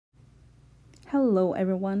Hello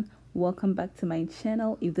everyone, welcome back to my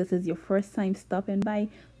channel. If this is your first time stopping by,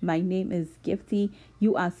 my name is Gifty.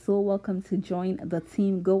 You are so welcome to join the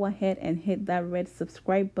team. Go ahead and hit that red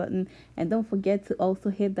subscribe button, and don't forget to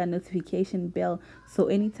also hit that notification bell so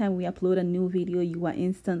anytime we upload a new video you are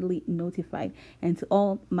instantly notified. And to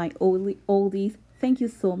all my oldies, thank you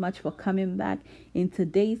so much for coming back. In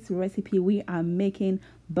today's recipe we are making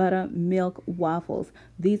buttermilk waffles.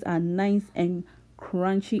 These are nice and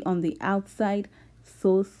crunchy on the outside,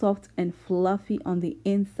 so soft and fluffy on the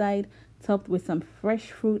inside, topped with some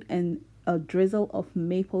fresh fruit and a drizzle of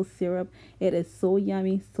maple syrup. It is so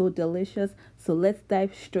yummy, so delicious. So let's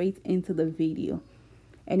dive straight into the video.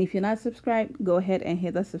 And if you're not subscribed, go ahead and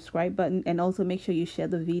hit the subscribe button, and also make sure you share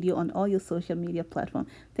the video on all your social media platforms.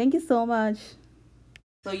 Thank you so much.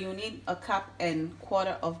 So you need a cup and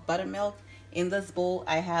quarter of buttermilk. In this bowl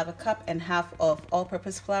I have a cup and half of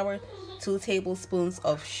all-purpose flour, 2 tablespoons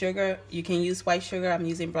of sugar. You can use white sugar. I'm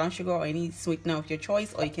using brown sugar or any sweetener of your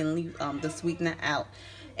choice, or you can leave the sweetener out.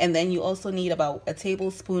 And then you also need about a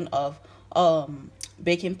tablespoon of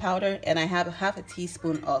baking powder, and I have half a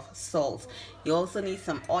teaspoon of salt. You also need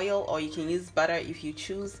some oil, or you can use butter if you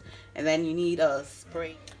choose. And then you need a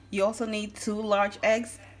spray. You also need 2 large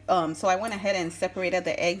eggs. So I went ahead and separated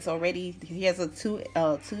the eggs already. Here's the two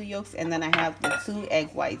yolks, and then I have the 2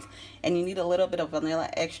 egg whites. And you need a little bit of vanilla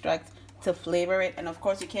extract to flavor it. And of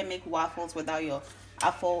course you can't make waffles without your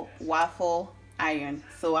waffle iron.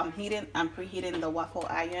 So I'm preheating the waffle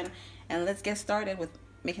iron, and let's get started with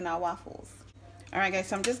making our waffles. Alright guys,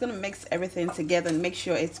 so I'm just gonna mix everything together and make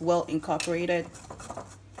sure it's well incorporated.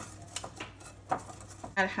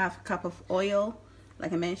 Add half a cup of oil.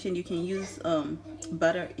 Like I mentioned, you can use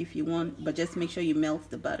butter if you want, but just make sure you melt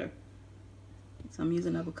the butter. So I'm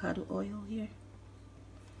using avocado oil here.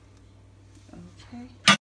 Okay.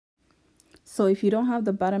 So if you don't have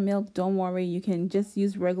the buttermilk, don't worry. You can just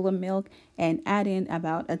use regular milk and add in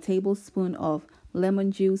about a tablespoon of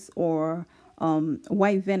lemon juice or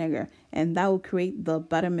white vinegar, and that will create the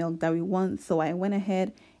buttermilk that we want. So I went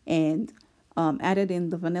ahead and added in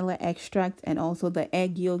the vanilla extract and also the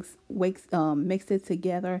egg yolks, mixed it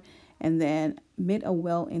together, and then made a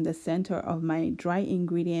well in the center of my dry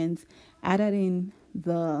ingredients, added in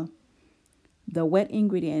the wet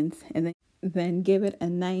ingredients, and then give it a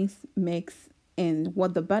nice mix. And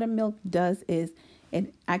what the buttermilk does is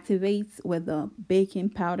it activates with the baking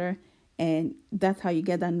powder, and that's how you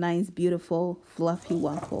get that nice, beautiful, fluffy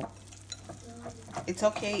waffle. It's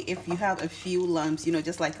okay if you have a few lumps, you know,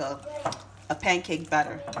 just like a pancake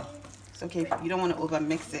batter. It's okay if you don't want to over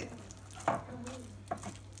mix it.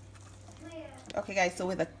 Okay guys, so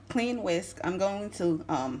with a clean whisk I'm going to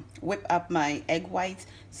whip up my egg whites.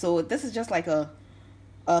 So this is just like a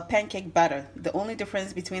pancake batter. The only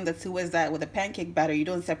difference between the two is that with a pancake batter you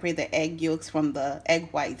don't separate the egg yolks from the egg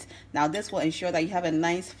whites. Now this will ensure that you have a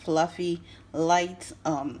nice fluffy light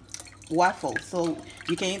waffle. So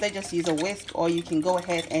you can either just use a whisk, or you can go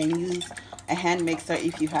ahead and use a hand mixer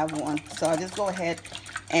if you have one. So I'll just go ahead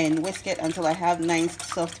and whisk it until I have nice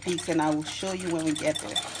soft peaks, and I will show you when we get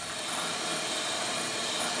there.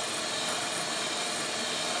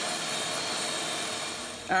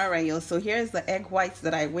 Alright y'all, so here's the egg whites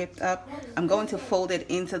that I whipped up. I'm going to fold it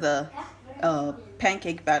into the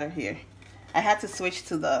pancake batter here. I had to switch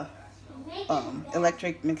to the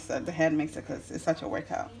electric mixer, the hand mixer, because it's such a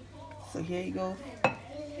workout. So here you go,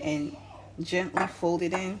 and gently fold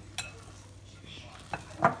it in.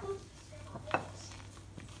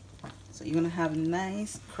 So you're gonna have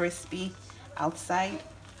nice crispy outside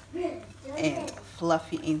and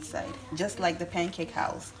fluffy inside, just like the pancake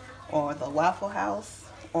house or the Waffle House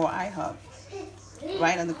or IHOP,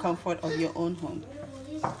 right in the comfort of your own home.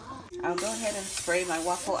 I'll go ahead and spray my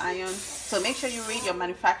waffle iron. So make sure you read your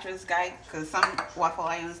manufacturer's guide, because some waffle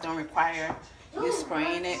irons don't require you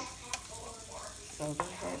spraying it. So go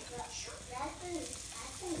ahead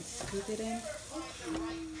and scoop it in,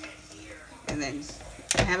 and then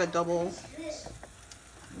I have a double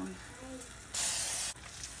one.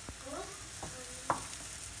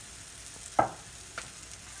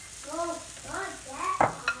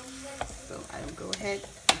 So I will go ahead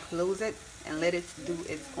and close it and let it do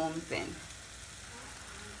its own thing.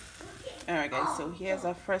 Alright guys, so here's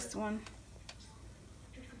our first one.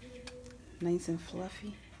 Nice and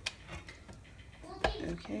fluffy.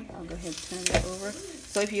 Okay, I'll go ahead and turn it over.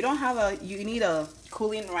 So if you don't have you need a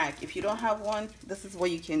cooling rack. If you don't have one, this is what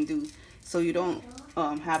you can do, so you don't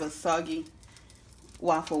have a soggy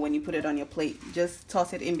waffle when you put it on your plate. Just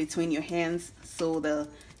toss it in between your hands so the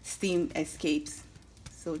steam escapes.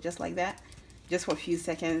 So just like that, just for a few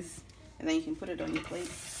seconds, and then you can put it on your plate.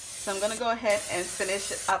 So I'm gonna go ahead and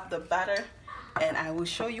finish up the batter. and I will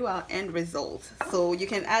show you our end result. So you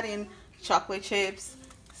can add in chocolate chips,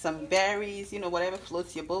 some berries, you know, whatever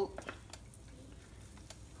floats your boat.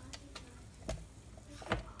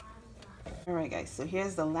 Alright guys, so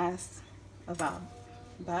here's the last of our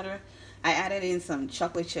batter. I added in some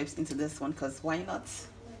chocolate chips into this one because why not?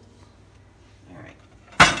 Alright.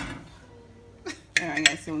 Alright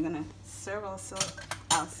guys, so we're gonna serve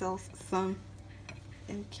ourselves some.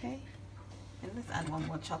 Okay. And let's add one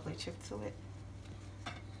more chocolate chip to it.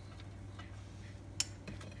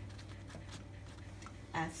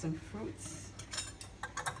 Add some fruits.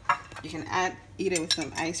 You can eat it with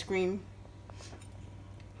some ice cream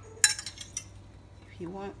if you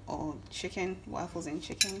want, or chicken, waffles and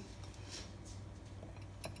chicken.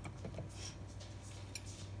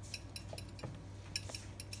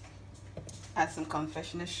 Add some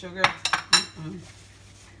confectioner sugar.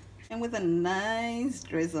 And with a nice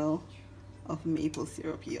drizzle of maple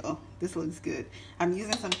syrup, y'all. This looks good. I'm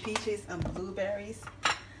using some peaches and blueberries.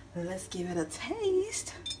 Let's give it a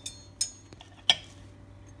taste.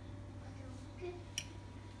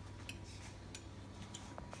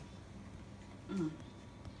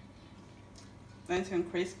 Nice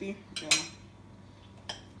and crispy. Yeah.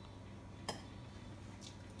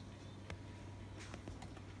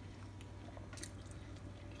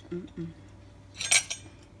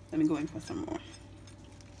 Let me go in for some more.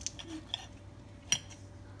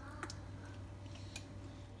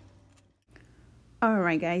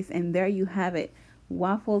 Alright guys, and there you have it.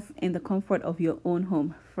 Waffles in the comfort of your own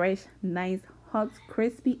home. Fresh, nice, hot,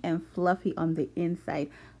 crispy, and fluffy on the inside.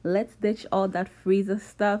 Let's ditch all that freezer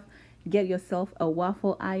stuff. Get yourself a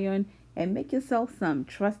waffle iron and make yourself some.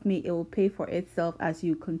 Trust me, it will pay for itself as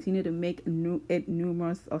you continue to make it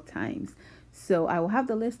numerous of times. So I will have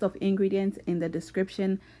the list of ingredients in the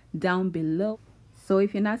description down below. So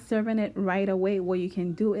if you're not serving it right away, what you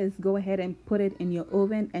can do is go ahead and put it in your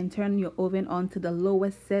oven and turn your oven on to the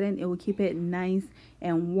lowest setting. It will keep it nice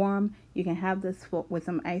and warm. You can have this with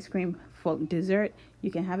some ice cream for dessert.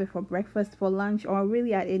 You can have it for breakfast, for lunch, or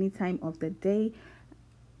really at any time of the day.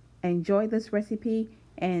 Enjoy this recipe,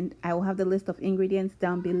 and I will have the list of ingredients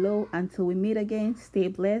down below. Until we meet again, stay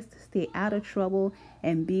blessed, stay out of trouble,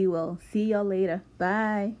 and be well. See y'all later.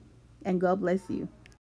 Bye, and God bless you.